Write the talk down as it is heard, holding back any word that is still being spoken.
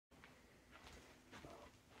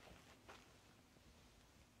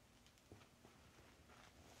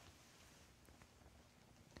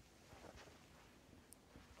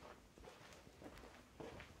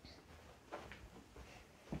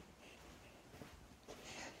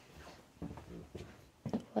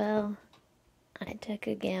Well, I took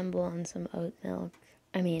a gamble on some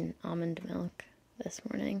almond milk this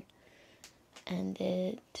morning, and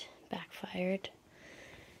it backfired.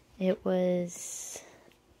 It was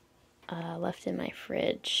left in my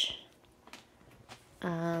fridge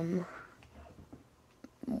when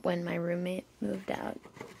my roommate moved out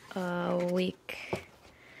a week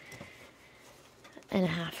and a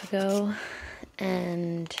half ago,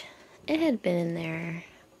 and it had been in there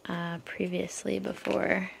previously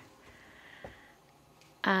before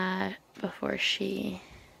she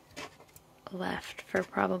left for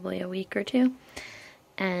probably a week or two.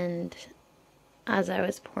 And as I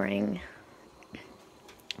was pouring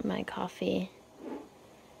my coffee,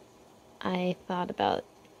 I thought about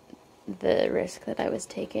the risk that I was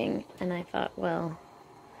taking, and I thought, well,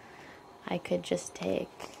 I could just take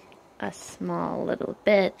a small little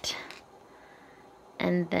bit,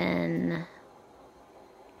 and then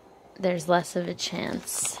there's less of a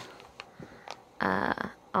chance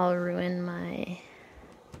I'll ruin my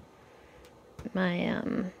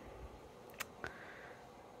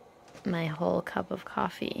whole cup of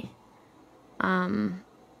coffee. But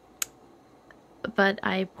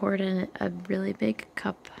I poured in a really big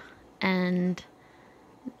cup and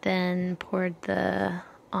then poured the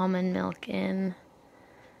almond milk in,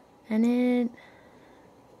 and it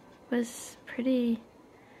was pretty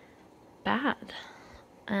bad,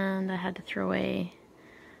 and I had to throw away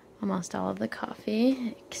almost all of the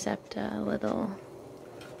coffee except a little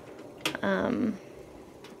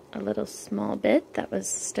small bit that was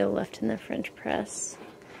still left in the French press.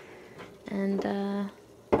 And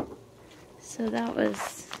so that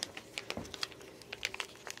was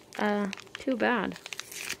too bad.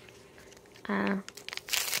 Yeah.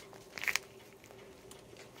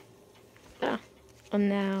 I'm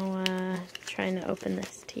now trying to open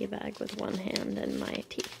this tea bag with one hand and my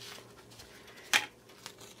teeth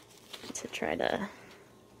to try to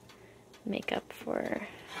make up for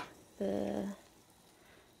the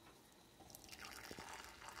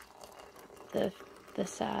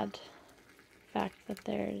sad fact that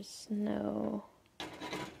there's no...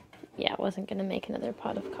 Yeah, I wasn't gonna make another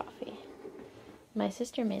pot of coffee. My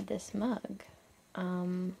sister made this mug.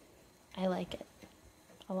 I like it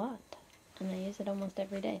a lot, and I use it almost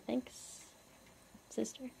every day. Thanks,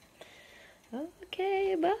 sister.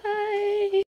 Okay, bye!